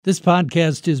This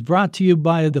podcast is brought to you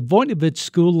by the Voinovich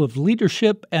School of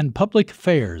Leadership and Public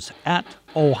Affairs at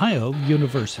Ohio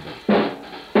University.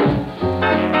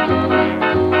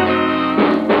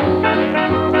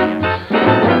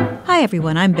 Hi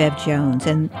everyone, I'm Bev Jones,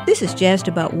 and this is Jazzed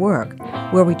About Work,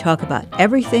 where we talk about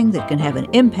everything that can have an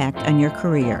impact on your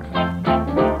career.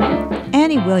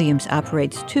 Annie Williams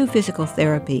operates 2 physical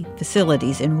therapy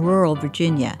facilities in rural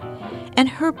Virginia, and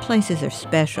her places are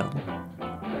special.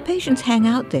 Patients hang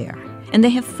out there, and they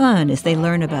have fun as they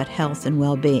learn about health and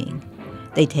well-being.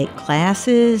 They take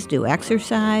classes, do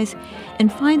exercise,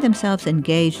 and find themselves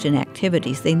engaged in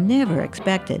activities they never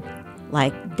expected,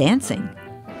 like dancing.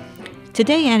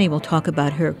 Today, Annie will talk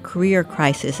about her career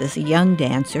crisis as a young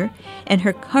dancer and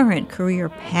her current career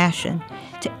passion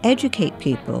to educate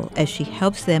people as she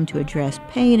helps them to address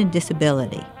pain and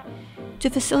disability, to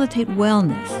facilitate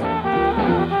wellness.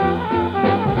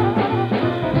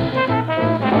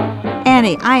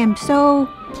 Annie, I am so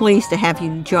pleased to have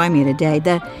you join me today.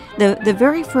 The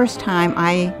very first time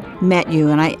I met you,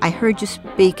 and I heard you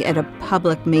speak at a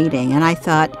public meeting, and I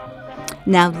thought,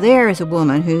 now there is a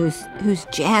woman who's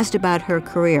jazzed about her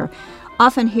career.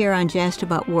 Often here on Jazzed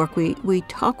About Work, we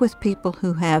talk with people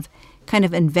who have kind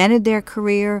of invented their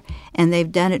career, and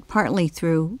they've done it partly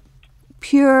through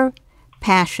pure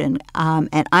passion and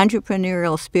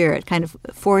entrepreneurial spirit, kind of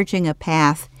forging a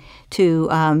path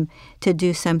to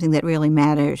do something that really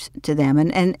matters to them.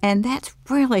 And that's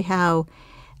really how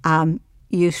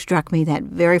you struck me that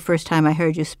very first time I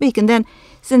heard you speak. And then,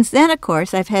 since then, of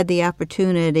course, I've had the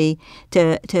opportunity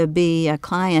to be a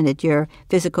client at your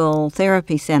physical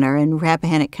therapy center in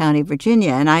Rappahannock County,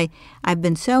 Virginia. And I've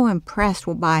been so impressed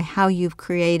by how you've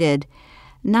created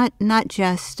not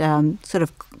just sort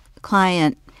of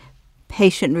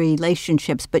client-patient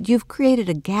relationships, but you've created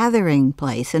a gathering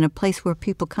place and a place where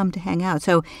people come to hang out.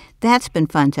 So that's been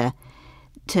fun to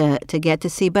get to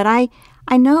see. But I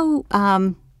know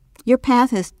your path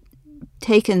has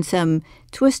taken some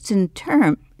twists and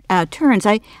turns. At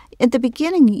the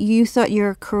beginning, you thought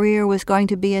your career was going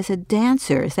to be as a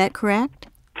dancer. Is that correct?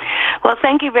 Well,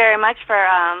 thank you very much for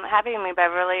having me,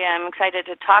 Beverly. I'm excited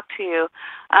to talk to you.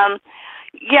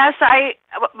 Yes,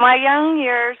 my young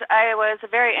years, I was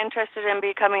very interested in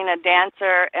becoming a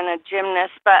dancer and a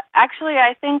gymnast, but actually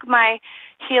I think my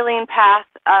healing path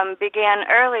began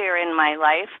earlier in my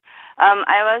life.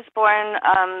 I was born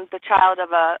the child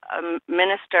of a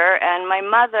minister, and my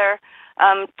mother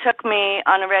took me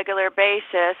on a regular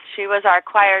basis. She was our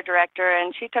choir director,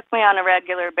 and she took me on a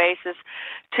regular basis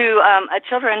to a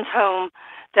children's home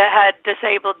that had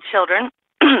disabled children.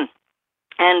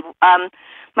 And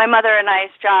my mother and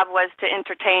I's job was to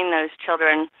entertain those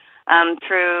children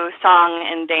through song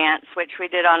and dance, which we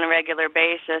did on a regular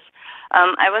basis.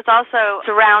 I was also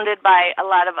surrounded by a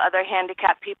lot of other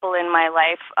handicapped people in my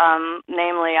life.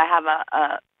 Namely, I have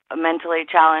a mentally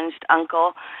challenged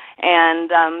uncle.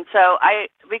 And so I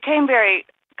became very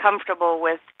comfortable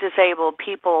with disabled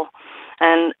people.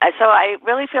 And so I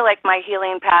really feel like my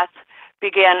healing path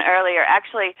began earlier.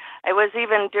 Actually, I was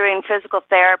even doing physical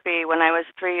therapy when I was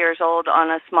 3 years old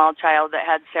on a small child that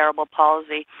had cerebral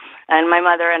palsy. And my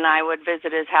mother and I would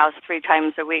visit his house 3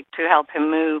 times a week to help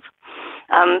him move.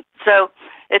 So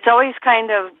it's always kind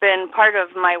of been part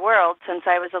of my world since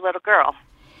I was a little girl.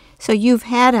 So you've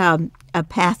had a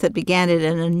path that began at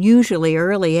an unusually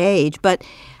early age, but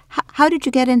how did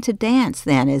you get into dance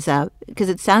then? Because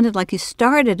it sounded like you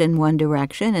started in one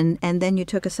direction and then you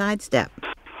took a sidestep.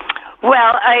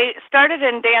 Well, I started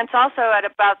in dance also at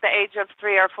about the age of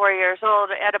 3 or 4 years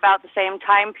old, at about the same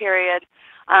time period.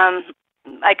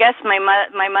 I guess my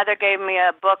mother gave me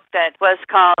a book that was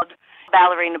called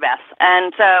Ballerina Bess.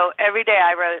 And so every day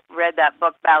I read that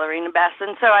book, Ballerina Bess.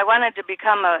 And so I wanted to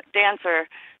become a dancer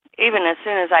even as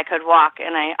soon as I could walk.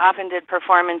 And I often did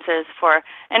performances for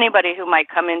anybody who might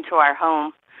come into our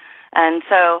home. And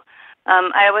so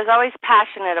I was always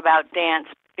passionate about dance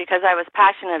because I was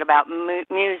passionate about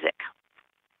music.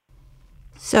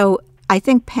 So I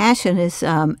think passion is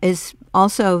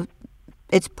also,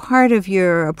 it's part of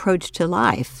your approach to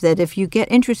life, that if you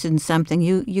get interested in something,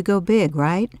 you go big,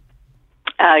 right?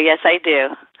 Yes, I do.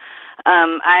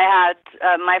 I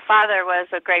had my father was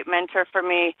a great mentor for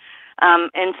me,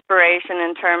 inspiration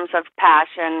in terms of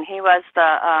passion. He was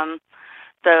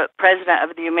the president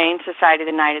of the Humane Society of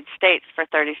the United States for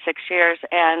 36 years,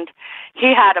 and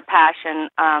he had a passion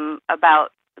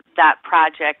about that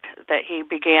project that he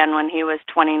began when he was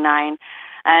 29.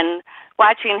 And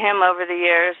watching him over the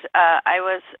years, I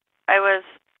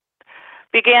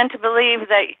began to believe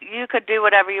that you could do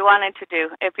whatever you wanted to do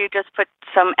if you just put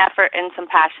some effort and some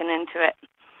passion into it.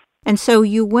 And so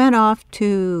you went off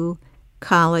to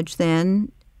college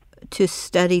then to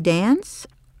study dance?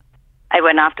 I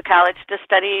went off to college to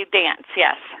study dance,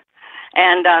 yes,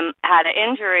 and had an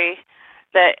injury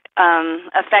that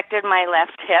affected my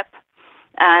left hip,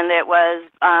 and it was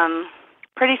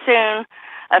pretty soon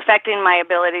affecting my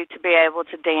ability to be able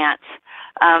to dance.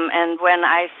 And when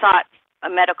I sought a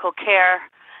medical care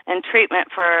and treatment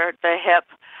for the hip,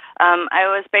 I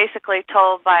was basically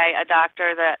told by a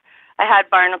doctor that I had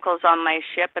barnacles on my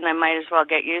hip and I might as well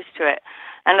get used to it.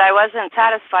 And I wasn't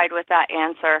satisfied with that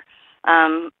answer.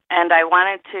 And I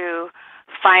wanted to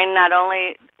find not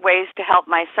only ways to help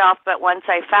myself, but once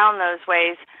I found those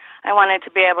ways, I wanted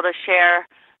to be able to share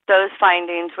those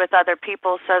findings with other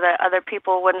people so that other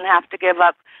people wouldn't have to give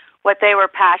up what they were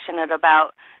passionate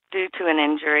about due to an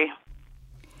injury.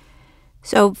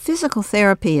 So physical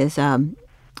therapy is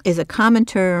a common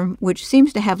term which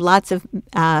seems to have lots of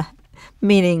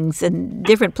meanings in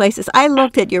different places. I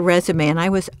looked at your resume and I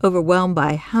was overwhelmed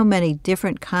by how many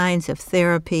different kinds of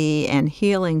therapy and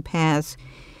healing paths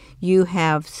you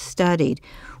have studied.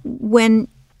 When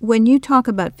you talk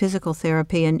about physical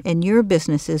therapy and your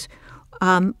businesses,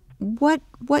 what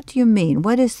do you mean?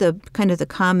 What is the kind of the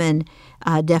common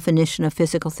definition of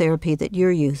physical therapy that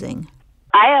you're using?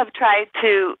 I have tried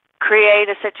to create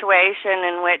a situation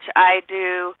in which I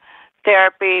do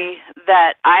therapy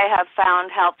that I have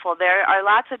found helpful. There are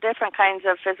lots of different kinds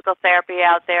of physical therapy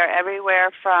out there,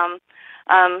 everywhere from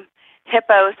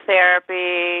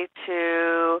hippotherapy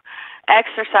to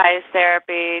exercise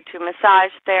therapy to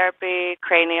massage therapy,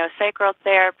 craniosacral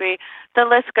therapy. The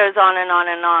list goes on and on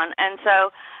and on. And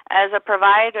so as a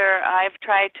provider, I've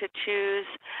tried to choose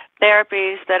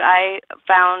therapies that I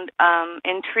found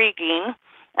intriguing,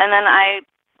 and then I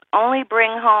only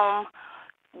bring home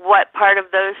what part of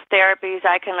those therapies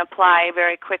I can apply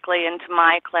very quickly into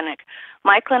my clinic.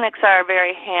 My clinics are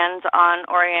very hands-on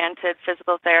oriented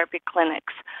physical therapy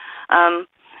clinics.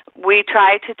 We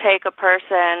try to take a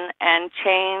person and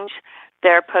change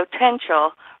their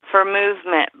potential for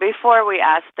movement before we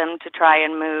ask them to try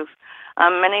and move.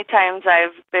 Many times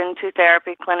I've been to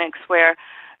therapy clinics where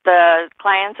the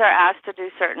clients are asked to do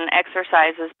certain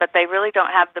exercises, but they really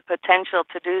don't have the potential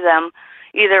to do them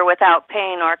either without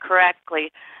pain or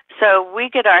correctly. So we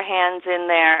get our hands in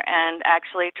there and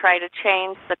actually try to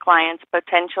change the client's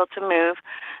potential to move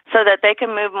so that they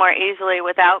can move more easily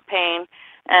without pain,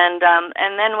 and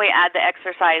then we add the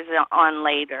exercise on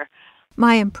later.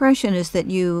 My impression is that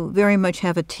you very much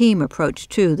have a team approach,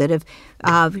 too, that if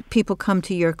people come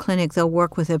to your clinic, they'll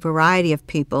work with a variety of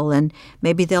people, and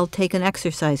maybe they'll take an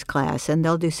exercise class, and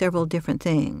they'll do several different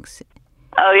things.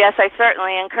 Oh, yes, I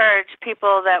certainly encourage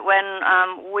people that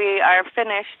when we are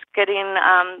finished getting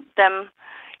them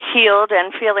healed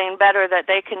and feeling better, that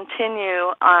they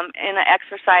continue in an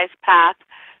exercise path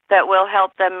that will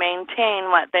help them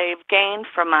maintain what they've gained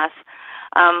from us.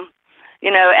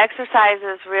 Exercise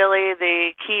is really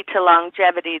the key to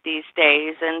longevity these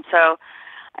days, and so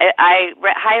I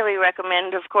highly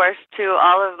recommend, of course, to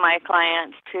all of my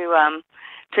clients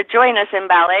to join us in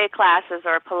ballet classes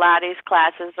or Pilates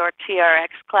classes or TRX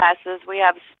classes. We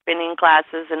have spinning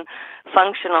classes and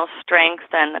functional strength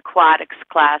and aquatics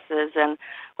classes, and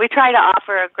we try to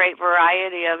offer a great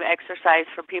variety of exercise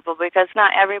for people because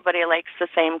not everybody likes the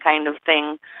same kind of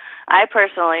thing. I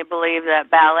personally believe that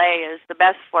ballet is the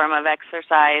best form of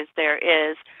exercise there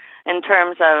is in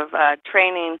terms of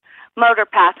training motor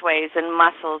pathways and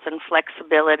muscles and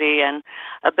flexibility and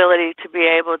ability to be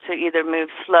able to either move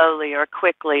slowly or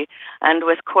quickly and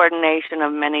with coordination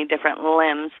of many different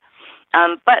limbs.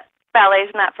 But ballet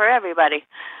is not for everybody.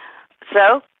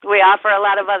 So we offer a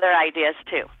lot of other ideas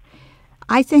too.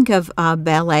 I think of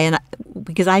ballet, and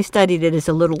because I studied it as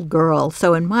a little girl,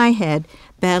 so in my head,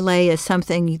 ballet is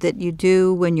something that you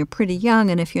do when you're pretty young,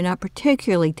 and if you're not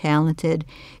particularly talented,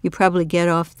 you probably get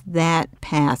off that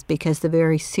path because the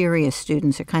very serious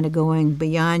students are kind of going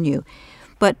beyond you.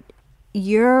 But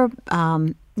you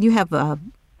have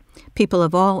people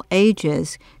of all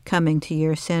ages coming to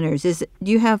your centers.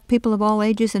 Do you have people of all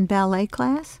ages in ballet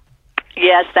class?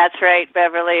 Yes, that's right,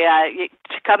 Beverly.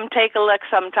 Come take a look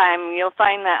sometime. You'll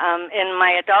find that in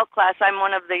my adult class, I'm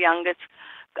one of the youngest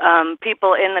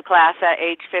people in the class at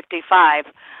age 55.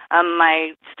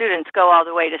 My students go all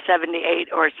the way to 78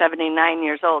 or 79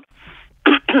 years old.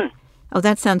 Oh,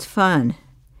 that sounds fun.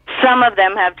 Some of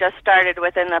them have just started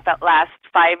within the last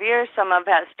 5 years. Some have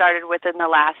started within the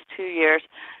last 2 years.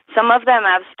 Some of them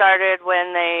have started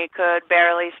when they could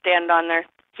barely stand on their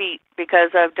feet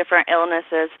because of different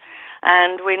illnesses.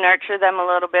 And we nurture them a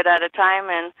little bit at a time,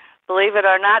 and believe it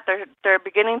or not, they're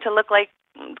beginning to look like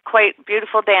quite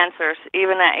beautiful dancers,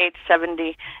 even at age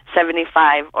 70,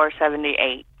 75, or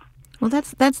 78. Well,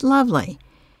 that's lovely.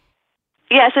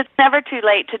 Yes, it's never too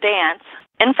late to dance.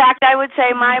 In fact, I would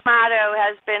say my motto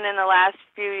has been in the last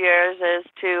few years is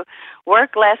to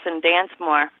work less and dance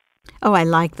more. Oh, I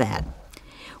like that.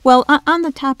 Well, on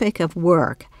the topic of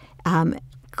work,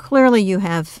 clearly you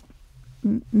have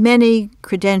many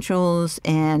credentials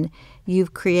and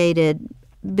you've created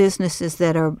businesses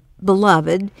that are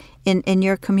beloved in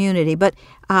your community. But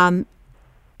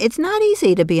it's not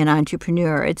easy to be an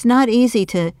entrepreneur. It's not easy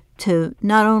to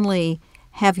not only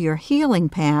have your healing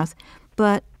path,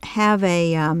 but have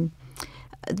that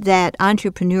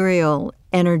entrepreneurial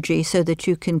energy so that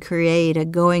you can create a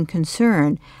going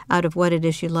concern out of what it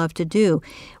is you love to do.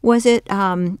 Was it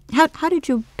how did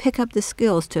you pick up the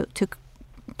skills to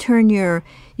turn your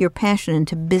passion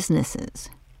into businesses?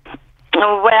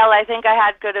 Well, I think I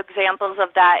had good examples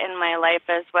of that in my life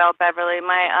as well, Beverly.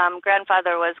 My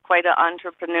grandfather was quite an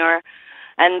entrepreneur,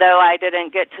 and though I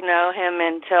didn't get to know him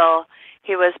until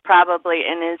he was probably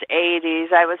in his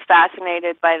 80s, I was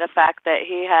fascinated by the fact that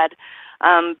he had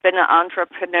been an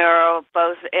entrepreneur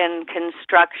both in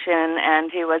construction,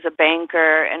 and he was a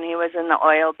banker, and he was in the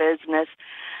oil business.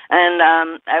 And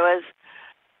I was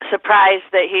surprised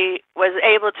that he was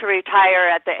able to retire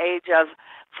at the age of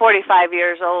 45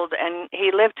 years old, and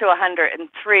he lived to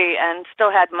 103 and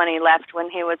still had money left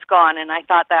when he was gone. And I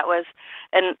thought that was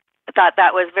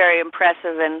very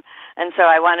impressive, and so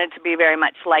I wanted to be very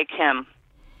much like him.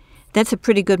 That's a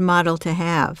pretty good model to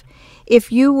have.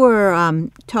 If you were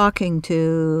talking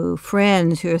to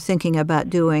friends who are thinking about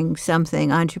doing something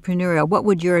entrepreneurial, what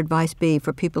would your advice be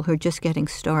for people who are just getting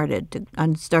started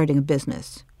on starting a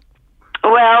business?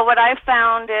 Well, what I've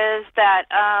found is that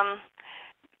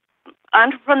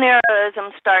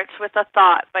entrepreneurialism starts with a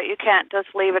thought, but you can't just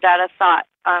leave it at a thought.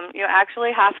 You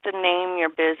actually have to name your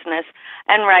business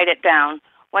and write it down.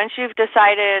 Once you've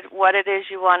decided what it is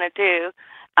you want to do,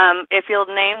 if you'll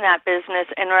name that business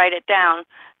and write it down,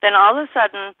 then all of a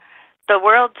sudden the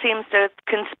world seems to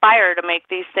conspire to make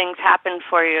these things happen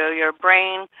for you. Your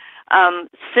brain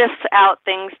sifts out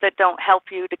things that don't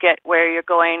help you to get where you're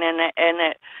going, and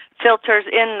it filters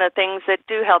in the things that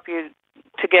do help you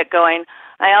to get going.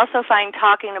 I also find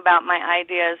talking about my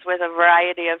ideas with a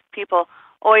variety of people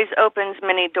always opens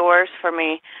many doors for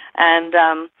me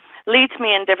and leads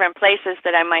me in different places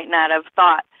that I might not have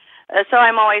thought. So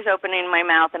I'm always opening my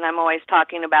mouth, and I'm always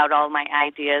talking about all my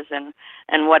ideas and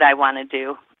what I want to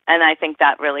do. And I think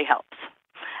that really helps.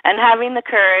 And having the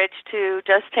courage to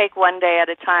just take one day at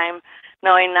a time,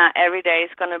 knowing not every day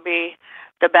is going to be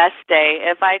the best day.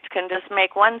 If I can just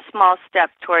make one small step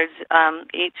towards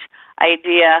each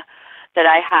idea that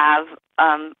I have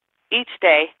each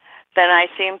day, then I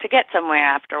seem to get somewhere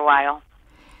after a while.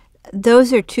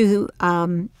 Those are two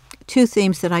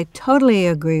themes that I totally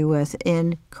agree with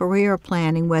in career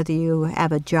planning, whether you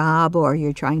have a job or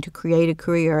you're trying to create a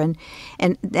career. And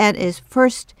that is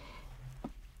first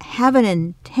have an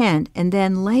intent and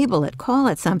then label it, call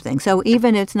it something. So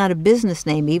even if it's not a business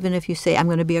name, even if you say, I'm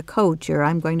going to be a coach or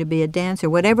I'm going to be a dancer,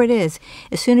 whatever it is,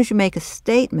 as soon as you make a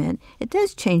statement, it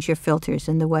does change your filters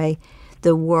in the way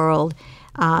the world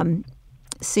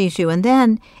sees you. And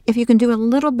then if you can do a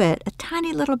little bit, a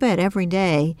tiny little bit every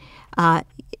day,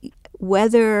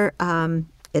 whether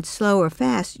it's slow or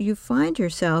fast, you find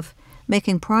yourself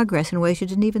making progress in ways you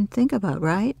didn't even think about,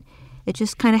 right? It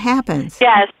just kind of happens.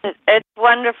 Yes, it's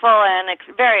wonderful and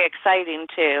very exciting,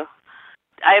 too.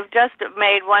 I've just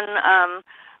made one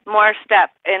more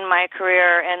step in my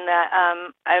career in that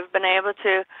I've been able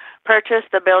to purchase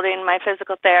the building my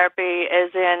physical therapy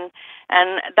is in,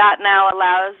 and that now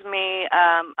allows me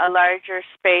a larger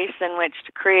space in which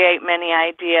to create many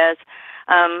ideas.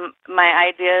 My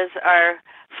ideas are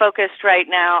focused right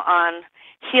now on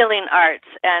healing arts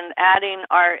and adding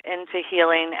art into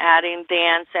healing, adding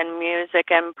dance and music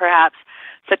and perhaps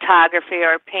photography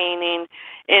or painting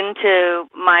into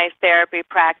my therapy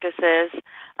practices,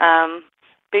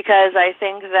 because I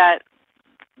think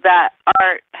that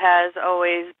art has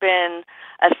always been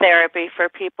a therapy for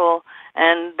people,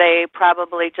 and they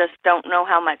probably just don't know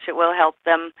how much it will help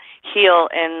them heal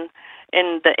in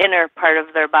the inner part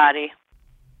of their body.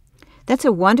 That's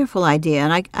a wonderful idea,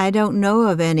 and I don't know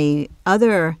of any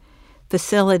other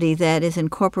facility that is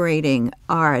incorporating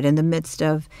art in the midst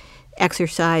of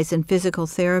exercise and physical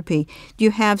therapy. Do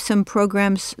you have some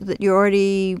programs that you're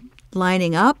already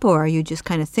lining up, or are you just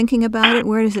kind of thinking about it?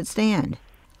 Where does it stand?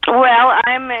 Well,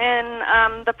 I'm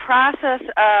in the process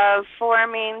of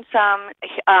forming some,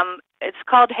 it's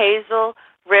called Hazel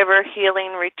River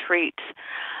Healing Retreats,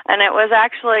 and it was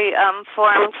actually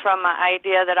formed from an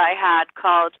idea that I had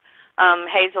called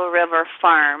Hazel River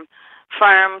Farm.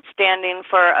 Farm standing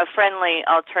for a friendly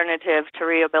alternative to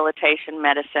rehabilitation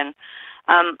medicine.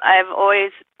 I've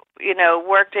always,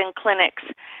 worked in clinics,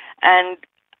 and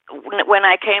when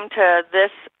I came to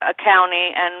this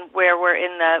county and where we're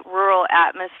in the rural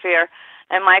atmosphere,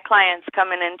 and my clients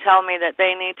come in and tell me that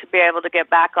they need to be able to get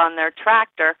back on their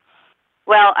tractor,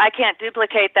 well, I can't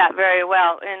duplicate that very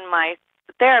well in my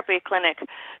therapy clinic.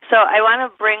 So I want to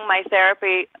bring my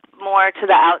therapy more to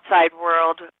the outside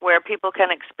world where people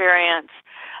can experience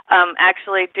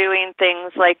actually doing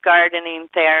things like gardening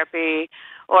therapy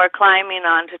or climbing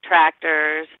onto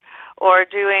tractors or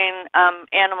doing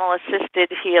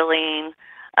animal-assisted healing.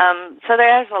 So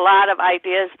there's a lot of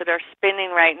ideas that are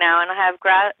spinning right now, and I have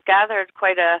gathered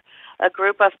quite a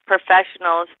group of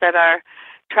professionals that are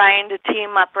trying to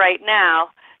team up right now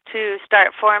to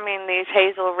start forming these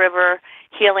Hazel River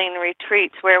healing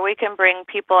retreats where we can bring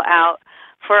people out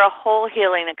for a whole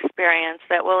healing experience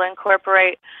that will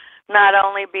incorporate not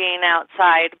only being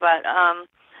outside, but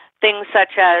things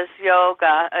such as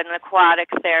yoga and aquatic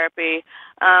therapy,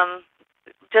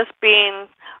 just being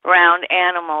around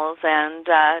animals and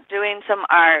doing some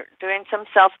art, doing some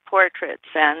self-portraits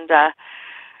and that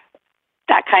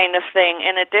kind of thing.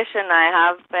 In addition, I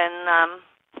have been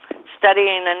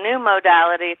studying a new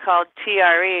modality called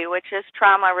TRE, which is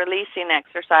trauma releasing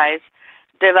exercise,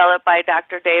 developed by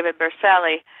Dr. David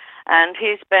Berceli. And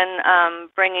he's been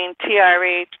bringing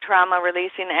TRE, trauma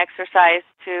releasing exercise,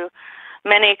 to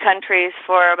many countries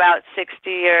for about 60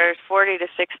 years, 40 to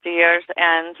 60 years,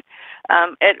 and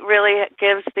it really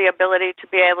gives the ability to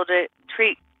be able to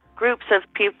treat groups of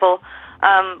people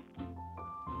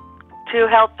to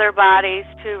help their bodies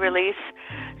to release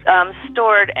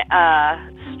stored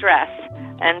stress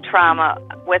and trauma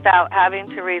without having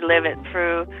to relive it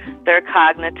through their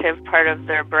cognitive part of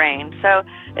their brain. So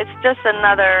it's just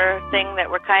another thing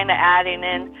that we're kind of adding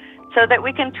in so that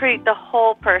we can treat the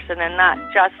whole person and not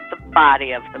just the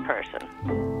body of the person.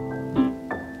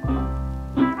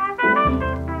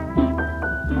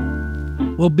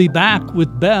 We'll be back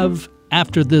with Bev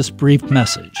after this brief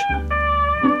message.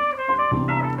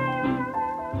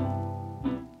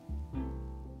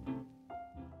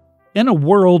 In a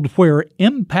world where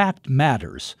impact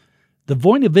matters, the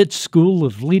Voinovich School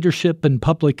of Leadership and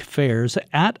Public Affairs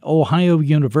at Ohio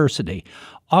University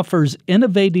offers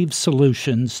innovative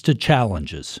solutions to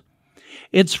challenges.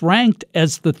 It's ranked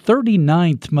as the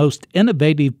 39th most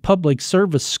innovative public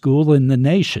service school in the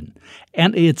nation,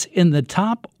 and it's in the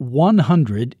top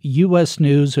 100 U.S.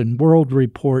 News and World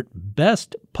Report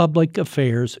Best Public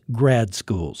Affairs grad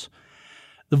schools.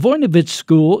 The Voinovich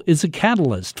School is a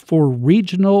catalyst for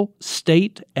regional,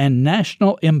 state, and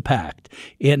national impact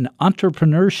in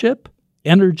entrepreneurship,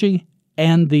 energy,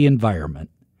 and the environment.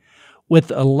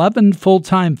 With 11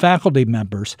 full-time faculty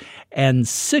members and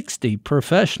 60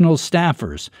 professional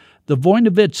staffers, the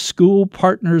Voinovich School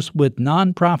partners with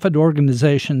nonprofit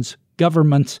organizations,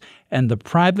 governments, and the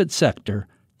private sector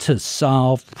to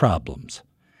solve problems.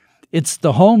 It's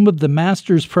the home of the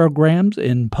master's programs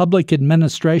in public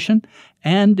administration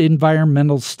and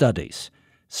environmental studies.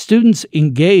 Students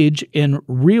engage in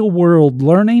real-world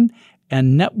learning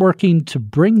and networking to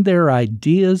bring their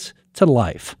ideas to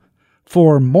life.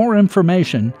 For more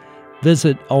information,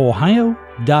 visit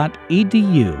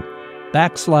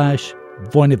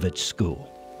ohio.edu/Voinovich School.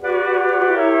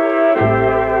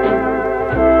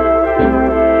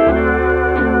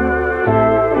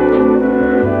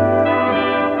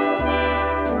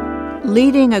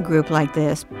 Leading a group like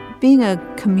this, being a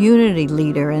community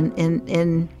leader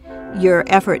in your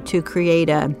effort to create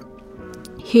a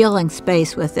healing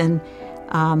space within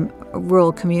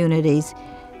rural communities,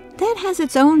 that has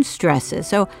its own stresses.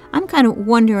 So I'm kind of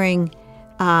wondering,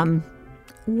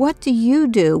 what do you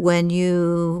do when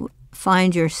you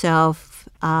find yourself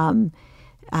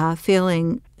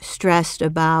feeling stressed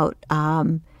about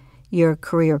your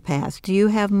career path? Do you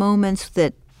have moments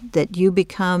that you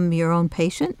become your own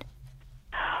patient?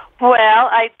 Well,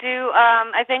 I do.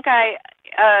 I think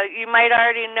you might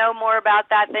already know more about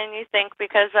that than you think,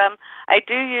 because I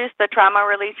do use the trauma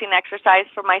releasing exercise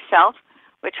for myself,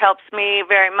 which helps me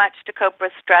very much to cope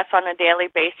with stress on a daily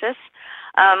basis.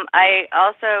 I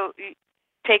also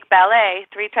take ballet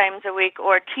 3 times a week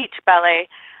or teach ballet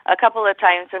a couple of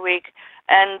times a week,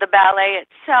 and the ballet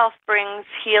itself brings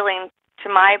healing to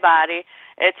my body.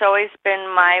 It's always been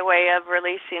my way of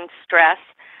releasing stress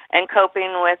and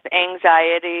coping with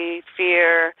anxiety,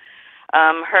 fear,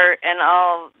 hurt, and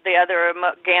all the other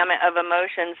gamut of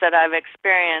emotions that I've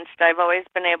experienced. I've always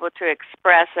been able to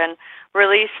express and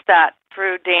release that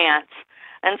through dance.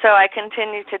 And so I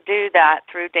continue to do that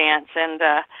through dance, and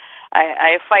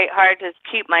I fight hard to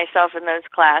keep myself in those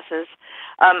classes.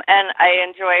 And I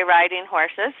enjoy riding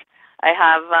horses. I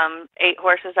have 8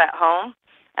 horses at home.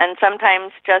 And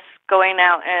sometimes just going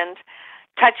out and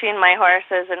touching my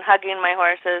horses and hugging my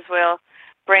horses will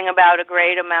bring about a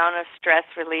great amount of stress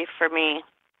relief for me.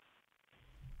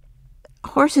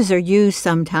 Horses are used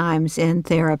sometimes in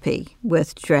therapy with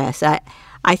stress.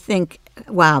 I think,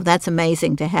 wow, that's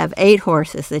amazing to have 8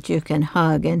 horses that you can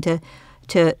hug and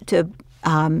to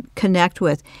connect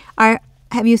with.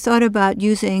 Have you thought about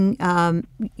using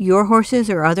your horses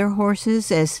or other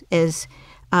horses as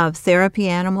therapy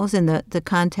animals in the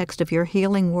context of your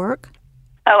healing work?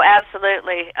 Oh,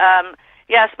 absolutely.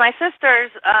 Yes, my sisters,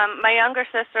 my younger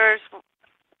sisters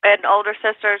and older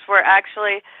sisters were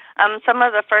actually some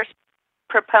of the first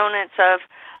proponents of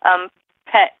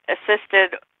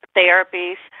pet-assisted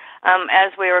therapies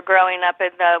as we were growing up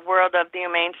in the world of the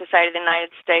Humane Society of the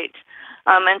United States.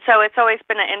 And so it's always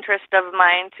been an interest of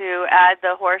mine to add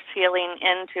the horse healing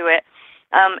into it.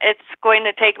 It's going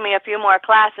to take me a few more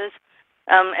classes,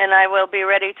 and I will be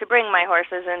ready to bring my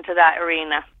horses into that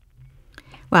arena.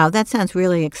 Wow, that sounds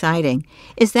really exciting.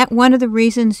 Is that one of the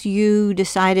reasons you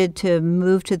decided to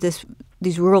move to these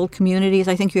rural communities?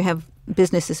 I think you have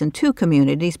businesses in 2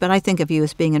 communities, but I think of you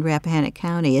as being in Rappahannock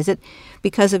County. Is it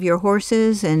because of your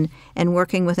horses and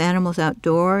working with animals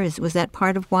outdoors? Was that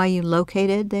part of why you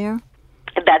located there?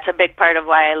 That's a big part of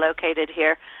why I located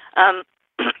here.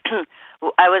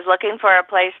 I was looking for a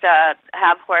place to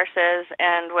have horses,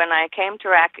 and when I came to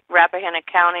Rappahannock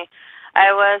County,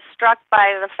 I was struck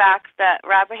by the fact that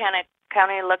Rappahannock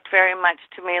County looked very much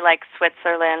to me like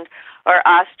Switzerland or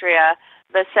Austria,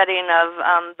 the setting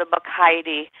of the book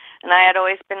Heidi. And I had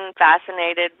always been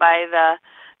fascinated by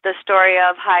the story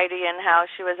of Heidi and how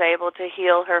she was able to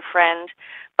heal her friend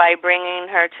by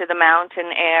bringing her to the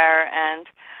mountain air and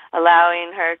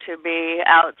allowing her to be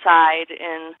outside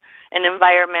in an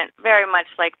environment very much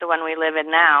like the one we live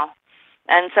in now.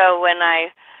 And so when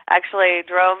I actually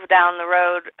drove down the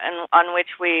road on which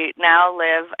we now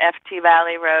live, FT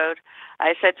Valley Road,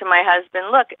 I said to my husband,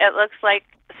 look, it looks like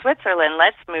Switzerland.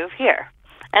 Let's move here.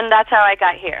 And that's how I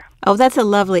got here. Oh, that's a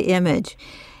lovely image.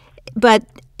 But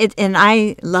and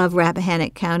I love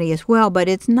Rappahannock County as well, but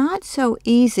it's not so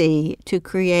easy to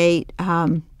create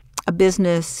a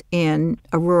business in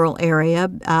a rural area.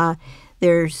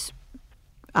 There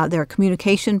are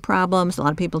communication problems. A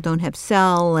lot of people don't have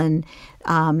cell, and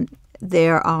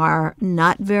there are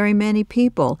not very many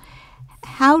people.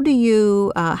 How do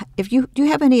you, do you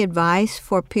have any advice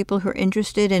for people who are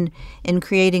interested in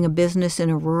creating a business in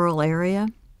a rural area?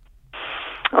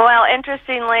 Well,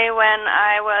 interestingly, when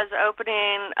I was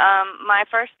opening my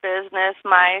first business,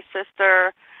 my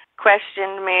sister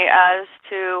questioned me as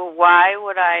to why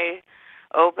would I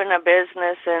open a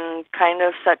business in kind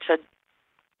of such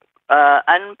a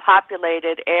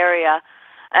unpopulated area.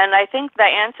 And I think the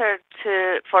answer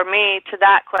for me to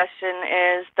that question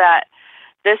is that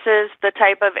this is the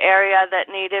type of area that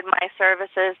needed my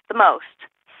services the most.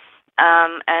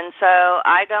 And so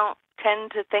I don't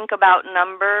tend to think about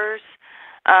numbers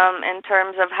in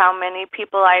terms of how many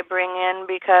people I bring in,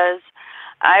 because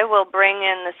I will bring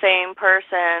in the same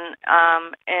person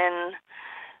in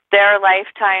their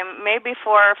lifetime, maybe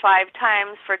 4 or 5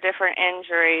 times for different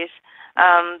injuries.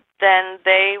 Then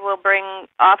they will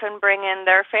often bring in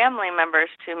their family members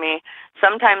to me.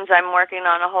 Sometimes I'm working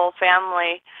on a whole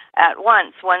family at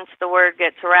once the word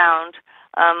gets around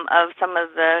of some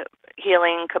of the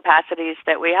healing capacities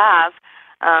that we have.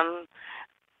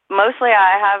 Mostly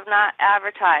I have not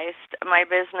advertised my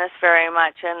business very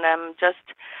much, and I'm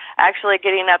just actually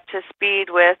getting up to speed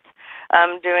with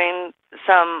doing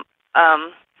some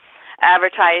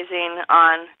advertising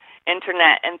on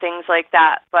internet and things like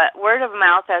that. But word of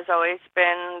mouth has always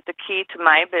been the key to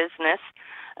my business,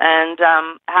 and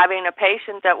having a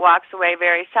patient that walks away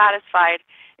very satisfied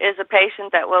is a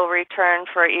patient that will return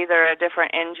for either a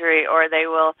different injury or they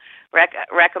will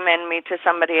recommend me to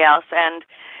somebody else. And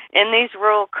in these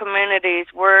rural communities,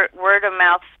 word of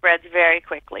mouth spreads very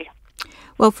quickly.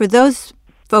 Well, for those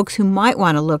folks who might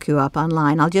want to look you up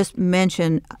online, I'll just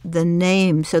mention the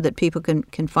name so that people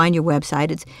can find your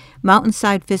website. It's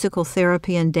Mountainside Physical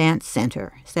Therapy and Dance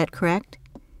Center. Is that correct?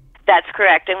 That's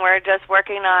correct, and we're just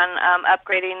working on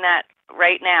upgrading that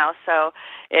right now. So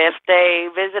if they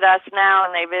visit us now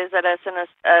and they visit us in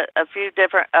a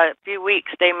few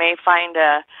weeks, they may find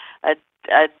a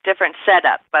different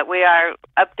setup. But we are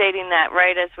updating that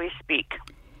right as we speak.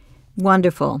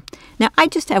 Wonderful. Now, I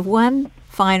just have one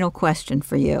final question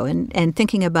for you. And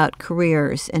thinking about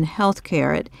careers in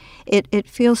healthcare, it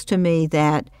feels to me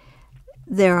that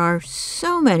there are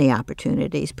so many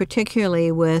opportunities,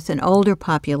 particularly with an older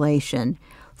population,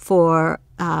 for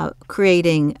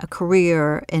creating a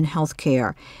career in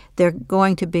healthcare. There are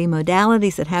going to be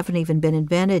modalities that haven't even been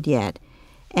invented yet.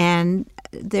 And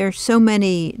there's so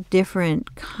many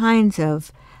different kinds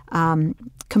of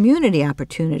community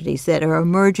opportunities that are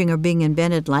emerging or being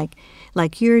invented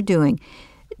like you're doing.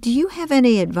 Do you have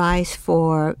any advice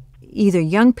for either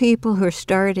young people who are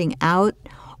starting out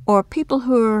or people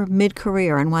who are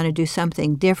mid-career and want to do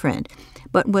something different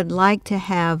but would like to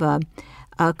have a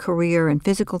career in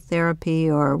physical therapy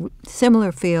or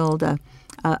similar field,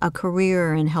 a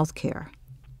career in healthcare?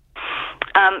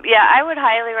 I would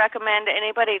highly recommend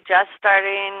anybody just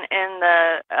starting in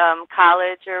the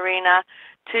college arena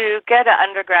to get an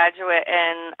undergraduate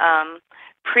in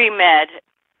pre-med.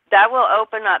 That will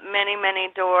open up many, many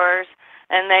doors,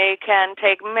 and they can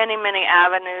take many, many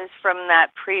avenues from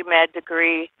that pre-med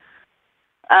degree.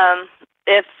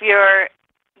 If you're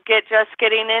just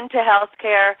getting into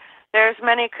healthcare, there's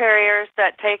many careers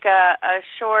that take a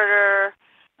shorter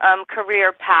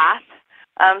career path,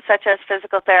 such as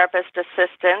physical therapist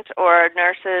assistant or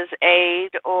nurse's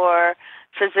aide or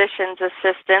physician's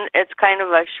assistant. It's kind of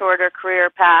a shorter career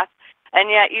path, and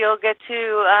yet you'll get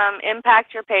to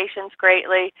impact your patients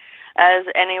greatly as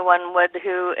anyone would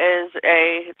who is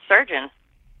a surgeon.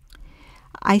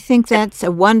 I think that's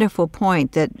a wonderful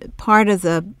point, that part of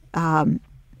the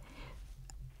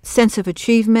sense of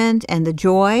achievement and the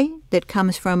joy that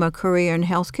comes from a career in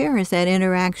healthcare is that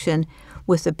interaction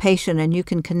with the patient, and you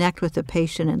can connect with the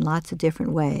patient in lots of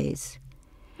different ways.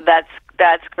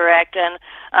 That's correct, and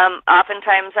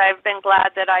oftentimes I've been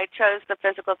glad that I chose the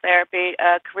physical therapy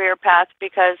career path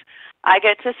because I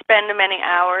get to spend many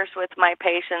hours with my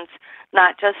patients,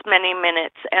 not just many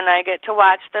minutes, and I get to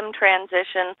watch them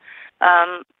transition,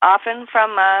 often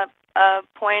from a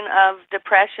point of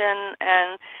depression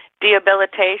and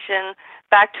debilitation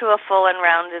back to a full and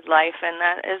rounded life, and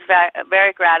that is a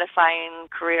very gratifying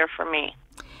career for me.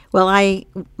 Well,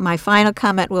 my final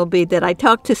comment will be that I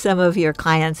talked to some of your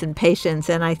clients and patients,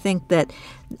 and I think that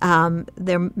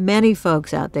there are many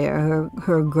folks out there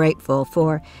who are grateful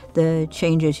for the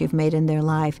changes you've made in their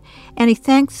life. Annie,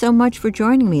 thanks so much for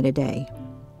joining me today.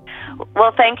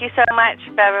 Well, thank you so much,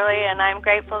 Beverly, and I'm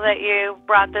grateful that you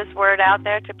brought this word out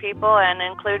there to people and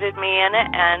included me in it,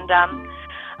 and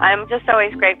I'm just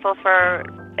always grateful for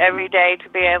every day to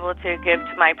be able to give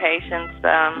to my patients,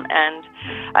 and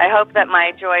I hope that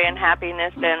my joy and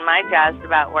happiness and my jazzed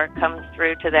about work comes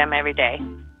through to them every day.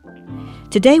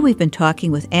 Today we've been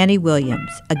talking with Annie Williams,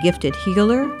 a gifted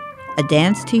healer, a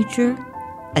dance teacher,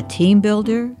 a team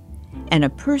builder, and a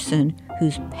person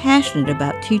who's passionate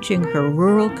about teaching her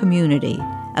rural community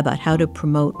about how to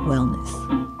promote wellness.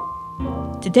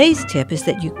 Today's tip is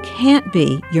that you can't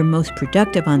be your most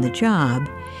productive on the job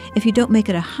if you don't make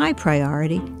it a high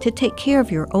priority to take care of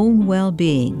your own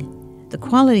well-being. The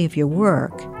quality of your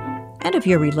work and of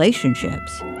your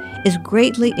relationships is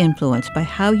greatly influenced by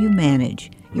how you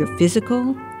manage your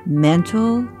physical,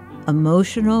 mental,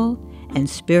 emotional, and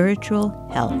spiritual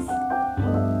health.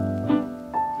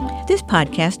 This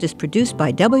podcast is produced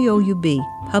by WOUB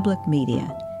Public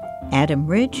Media. Adam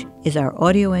Rich is our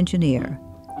audio engineer.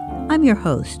 I'm your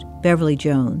host, Beverly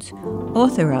Jones,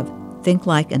 author of Think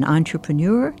Like an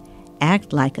Entrepreneur,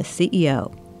 Act Like a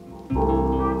CEO.